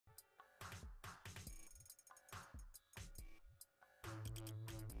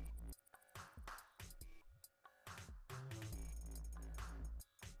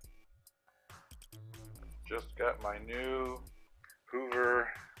Just got my new Hoover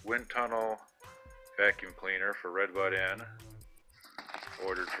Windtunnel vacuum cleaner for Redbud Inn.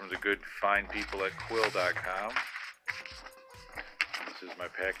 Ordered from the good fine people at quill.com. This is my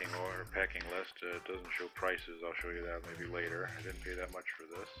packing list. It doesn't show prices. I'll show you that maybe later. I didn't pay that much for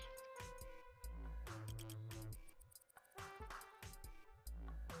this.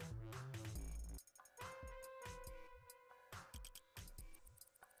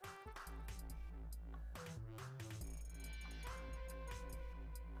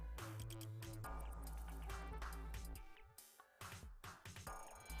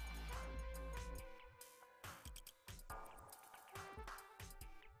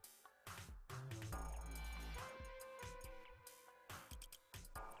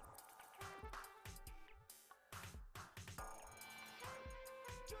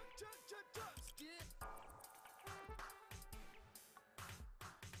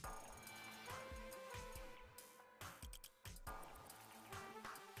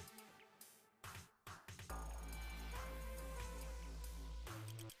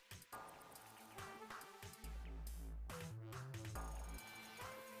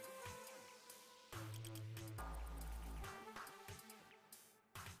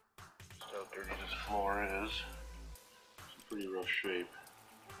 Just how dirty this floor is. It's in pretty rough shape.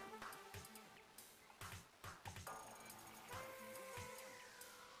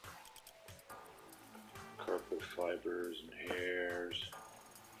 Carpet fibers and hairs.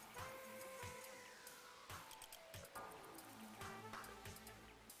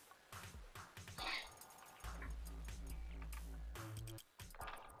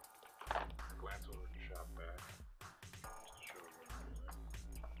 Glance over to ShopVac just to show you what I'm using.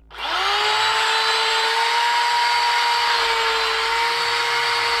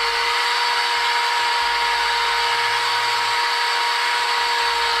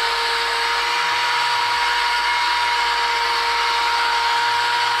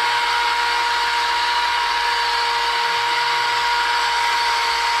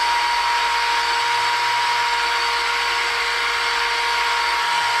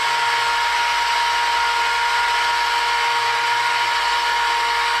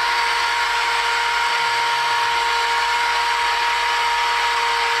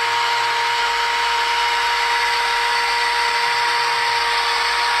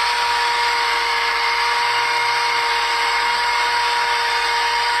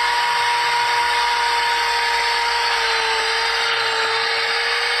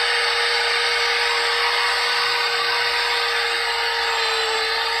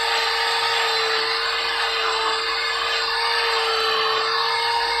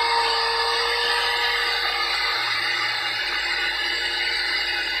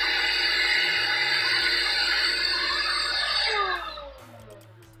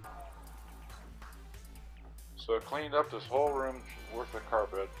 So I cleaned up this whole room worth of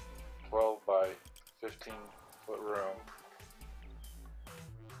carpet, 12 by 15 foot room.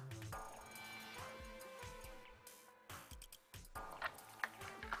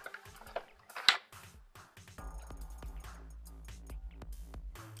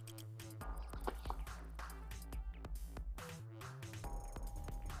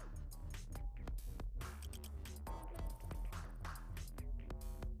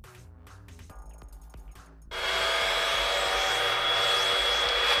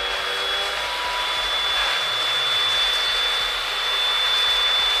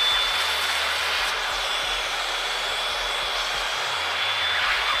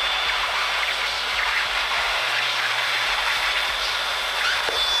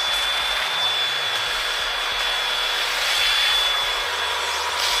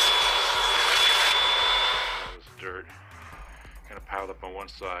 Piled up on one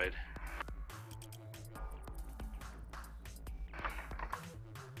side.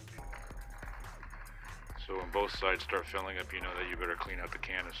 So when both sides start filling up, you know that you better clean out the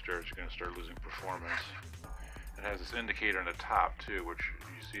canisters. You're going to start losing performance. It has this indicator on the top too, which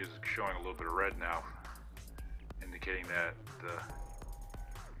you see is showing a little bit of red now, indicating that the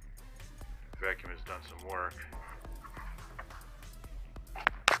vacuum has done some work.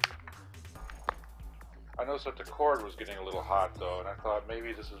 I noticed that the cord was getting a little hot though, and I thought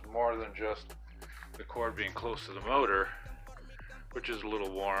maybe this is more than just the cord being close to the motor, which is a little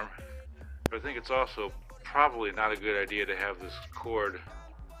warm, but I think it's also probably not a good idea to have this cord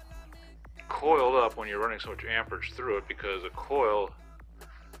coiled up when you're running so much amperage through it, because a coil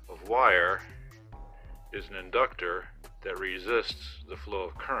of wire is an inductor that resists the flow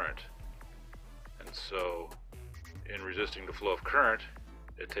of current, and so in resisting the flow of current,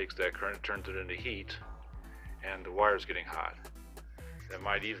 it takes that current, turns it into heat, and the wire's getting hot. That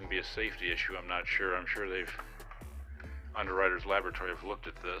might even be a safety issue, I'm not sure. I'm sure Underwriters Laboratory have looked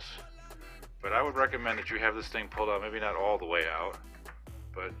at this. But I would recommend that you have this thing pulled out, maybe not all the way out,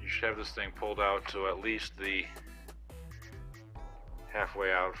 but you should have this thing pulled out to at least the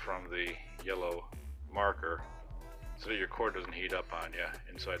halfway out from the yellow marker, so that your cord doesn't heat up on you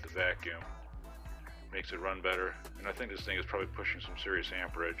inside the vacuum. Makes it run better, and I think this thing is probably pushing some serious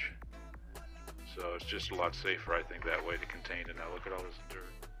amperage, so it's just a lot safer, I think, that way to contain it. Now look at all this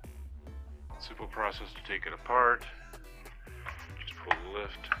dirt. Simple process to take it apart. Just pull the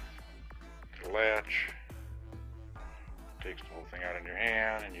lift, the latch, takes the whole thing out in your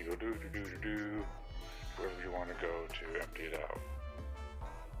hand, and you go do wherever you want to go to empty it out.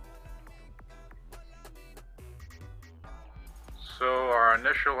 So our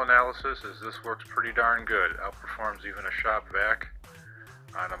initial analysis is this works pretty darn good. Outperforms even a ShopVac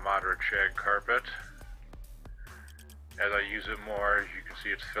on a moderate shag carpet. As I use it more, as you can see,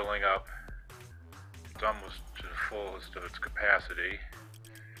 it's filling up. It's almost to the fullest of its capacity,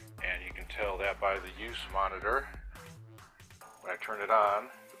 and you can tell that by the use monitor. When I turn it on,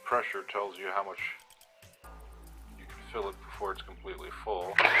 the pressure tells you how much you can fill it before it's completely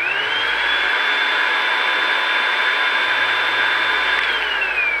full.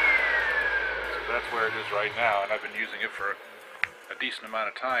 That's where it is right now, and I've been using it for a decent amount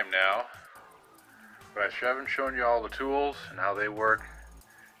of time now. But I haven't shown you all the tools and how they work.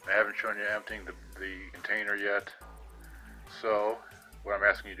 I haven't shown you emptying the container yet. So what I'm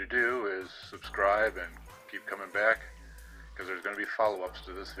asking you to do is subscribe and keep coming back, because there's going to be follow-ups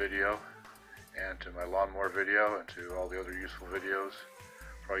to this video and to my lawnmower video and to all the other useful videos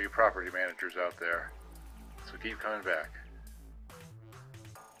for all you property managers out there. So keep coming back.